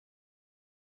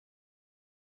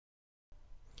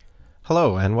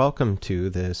Hello and welcome to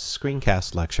this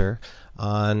screencast lecture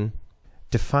on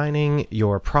defining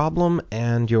your problem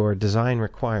and your design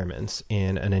requirements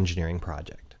in an engineering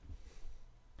project.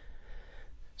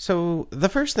 So the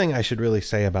first thing I should really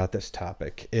say about this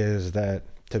topic is that,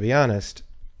 to be honest,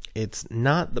 it's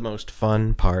not the most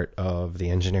fun part of the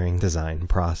engineering design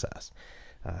process.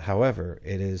 However,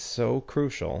 it is so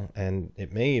crucial, and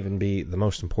it may even be the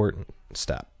most important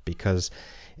step, because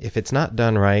if it's not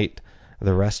done right,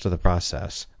 the rest of the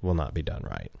process will not be done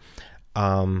right.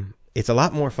 It's a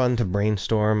lot more fun to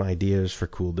brainstorm ideas for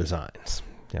cool designs.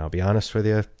 I'll be honest with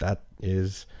you, that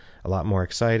is a lot more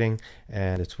exciting,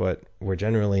 and it's what we're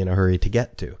generally in a hurry to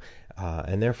get to.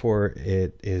 And therefore,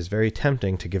 it is very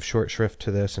tempting to give short shrift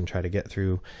to this and try to get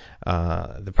through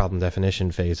the problem definition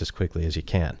phase as quickly as you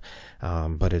can.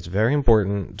 But it's very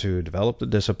important to develop the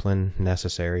discipline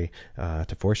necessary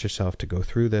to force yourself to go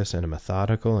through this in a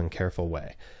methodical and careful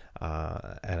way.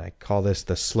 And I call this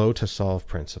the slow to solve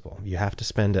principle. You have to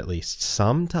spend at least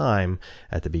some time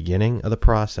at the beginning of the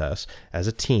process as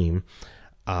a team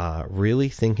really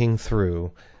thinking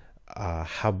through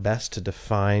how best to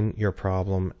define your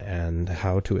problem and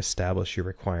how to establish your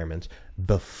requirements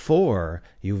before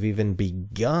you've even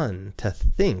begun to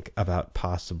think about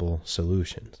possible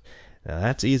solutions. Now,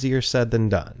 that's easier said than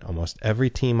done. Almost every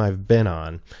team I've been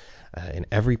on, in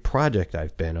every project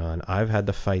I've been on, I've had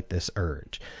to fight this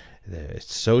urge.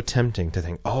 It's so tempting to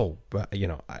think, oh,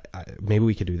 maybe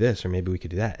we could do this or maybe we could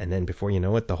do that. And then before you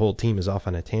know it, the whole team is off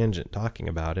on a tangent talking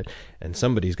about it. And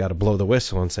somebody's got to blow the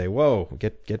whistle and say, whoa,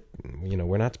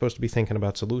 we're not supposed to be thinking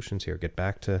about solutions here. Get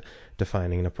back to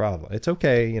defining the problem. It's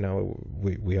okay.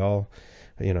 We all,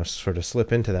 sort of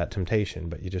slip into that temptation,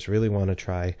 but you just really want to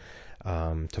try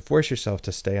to force yourself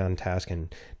to stay on task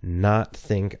and not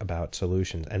think about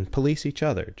solutions and police each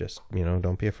other. Just,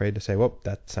 don't be afraid to say, well,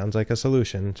 that sounds like a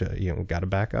solution. Got to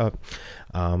back up.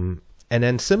 And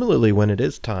then similarly, when it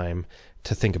is time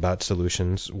to think about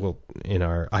solutions, in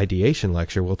our ideation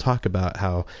lecture, we'll talk about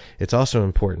how it's also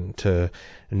important to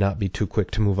not be too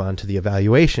quick to move on to the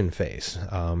evaluation phase.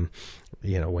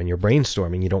 When you're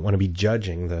brainstorming, you don't want to be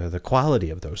judging the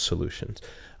quality of those solutions.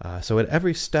 So at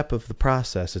every step of the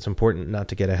process, it's important not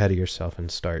to get ahead of yourself and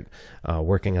start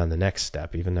working on the next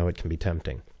step, even though it can be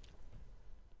tempting.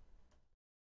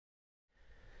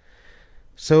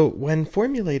 So when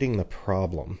formulating the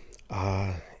problem,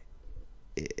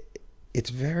 it's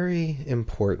very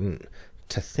important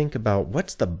to think about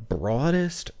what's the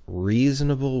broadest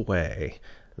reasonable way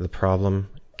the problem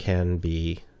can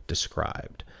be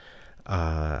described.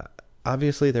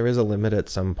 Obviously, there is a limit at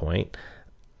some point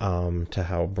to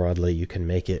how broadly you can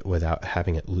make it without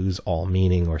having it lose all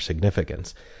meaning or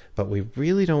significance. But we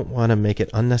really don't want to make it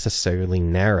unnecessarily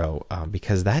narrow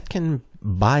because that can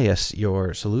bias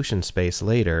your solution space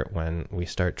later when we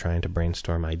start trying to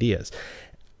brainstorm ideas.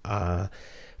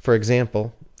 For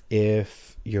example,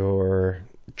 if you're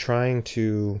trying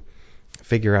to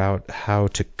figure out how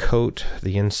to coat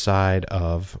the inside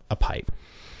of a pipe,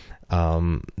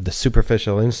 the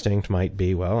superficial instinct might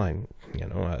be, well,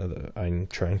 I'm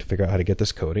trying to figure out how to get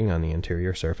this coating on the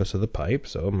interior surface of the pipe.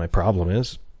 So my problem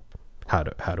is, how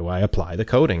do I apply the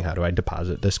coating? How do I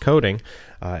deposit this coating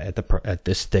at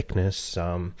this thickness,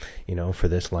 for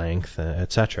this length,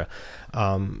 etc.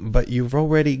 But you've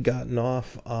already gotten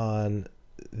off on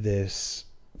this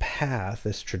path,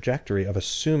 this trajectory of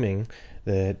assuming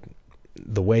that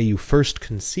the way you first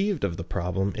conceived of the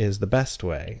problem is the best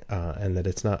way, and that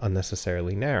it's not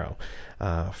unnecessarily narrow.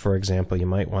 For example, you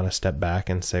might want to step back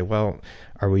and say, well,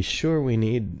 are we sure we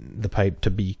need the pipe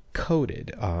to be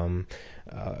coated?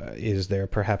 Is there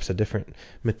perhaps a different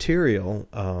material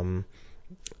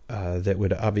that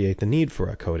would obviate the need for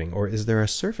a coating? Or is there a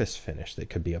surface finish that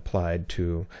could be applied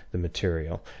to the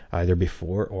material, either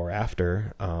before or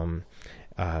after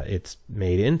it's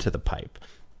made into the pipe?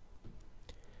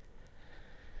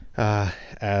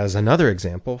 As another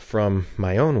example from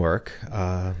my own work,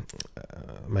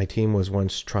 my team was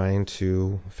once trying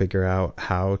to figure out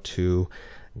how to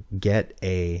get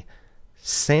a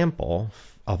sample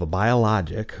of a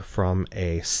biologic from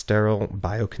a sterile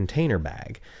biocontainer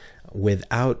bag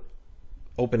without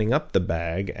opening up the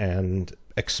bag and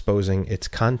exposing its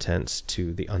contents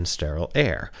to the unsterile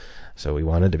air. So we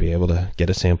wanted to be able to get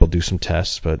a sample, do some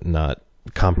tests, but not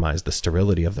compromise the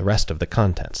sterility of the rest of the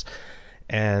contents.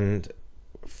 And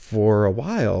for a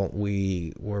while,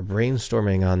 we were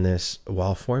brainstorming on this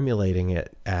while formulating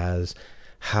it as,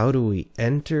 how do we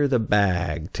enter the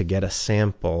bag to get a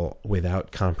sample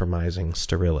without compromising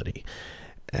sterility?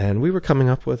 And we were coming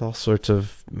up with all sorts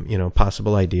of,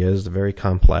 possible ideas, very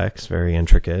complex, very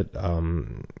intricate,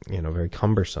 very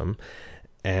cumbersome.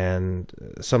 and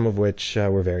some of which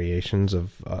were variations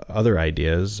of other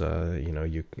ideas.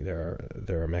 There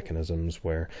are mechanisms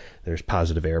where there's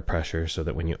positive air pressure, so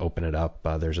that when you open it up,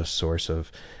 there's a source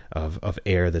of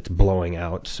air that's blowing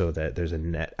out, so that there's a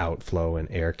net outflow, and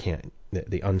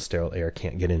the unsterile air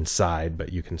can't get inside,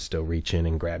 but you can still reach in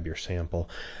and grab your sample.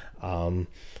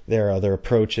 There are other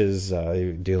approaches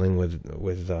dealing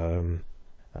with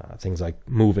things like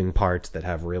moving parts that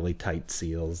have really tight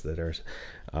seals that are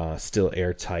still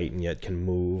airtight and yet can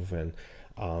move. And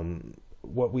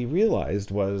what we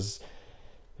realized was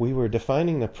we were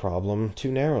defining the problem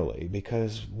too narrowly,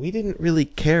 because we didn't really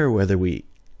care whether we,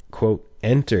 quote,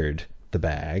 entered the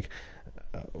bag.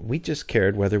 We just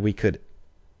cared whether we could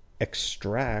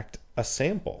extract a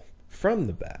sample from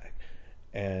the bag.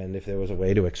 And if there was a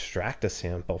way to extract a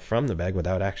sample from the bag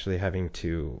without actually having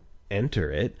to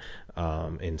enter it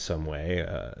in some way,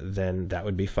 then that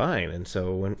would be fine. And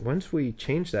so once we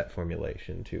changed that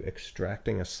formulation to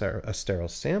extracting a sterile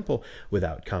sample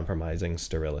without compromising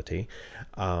sterility,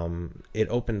 it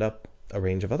opened up a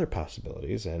range of other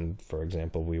possibilities. And for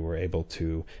example, we were able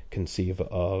to conceive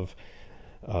of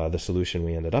the solution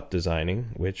we ended up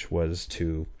designing, which was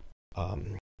to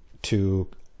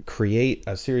create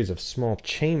a series of small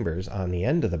chambers on the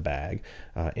end of the bag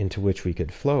into which we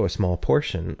could flow a small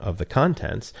portion of the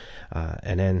contents,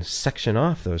 and then section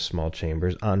off those small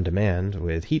chambers on demand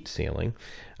with heat sealing,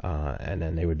 and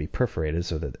then they would be perforated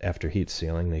so that after heat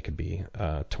sealing they could be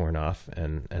torn off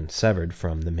and severed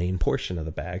from the main portion of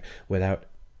the bag without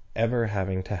ever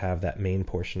having to have that main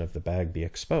portion of the bag be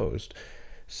exposed.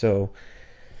 So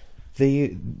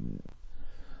the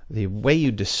way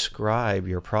you describe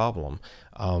your problem,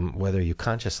 whether you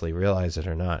consciously realize it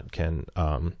or not, can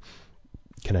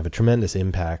have a tremendous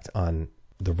impact on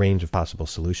the range of possible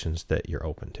solutions that you're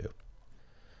open to.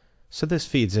 So this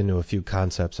feeds into a few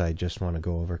concepts I just want to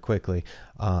go over quickly.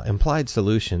 Implied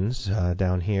solutions,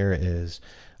 down here is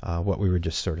what we were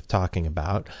just sort of talking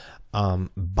about.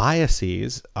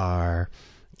 Biases are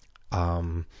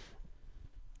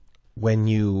when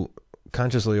you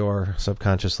consciously or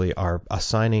subconsciously are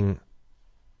assigning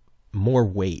more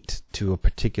weight to a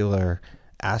particular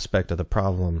aspect of the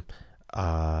problem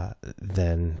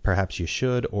than perhaps you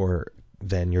should, or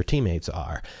than your teammates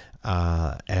are.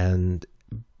 And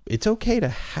it's okay to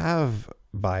have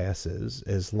biases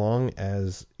as long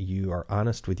as you are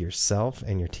honest with yourself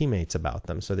and your teammates about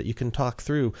them, so that you can talk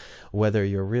through whether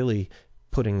you're really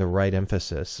putting the right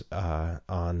emphasis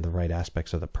on the right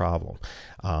aspects of the problem.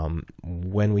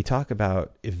 When we talk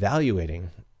about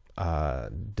evaluating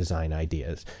design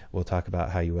ideas, we'll talk about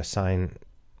how you assign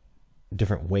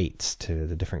different weights to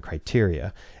the different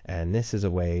criteria, and this is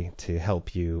a way to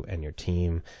help you and your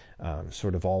team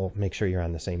sort of all make sure you're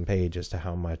on the same page as to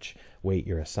how much weight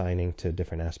you're assigning to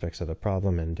different aspects of the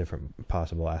problem and different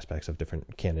possible aspects of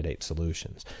different candidate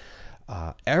solutions.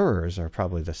 Errors are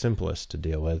probably the simplest to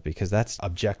deal with, because that's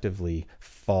objectively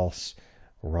false,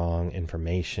 wrong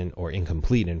information or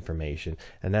incomplete information,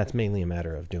 and that's mainly a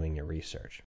matter of doing your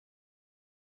research.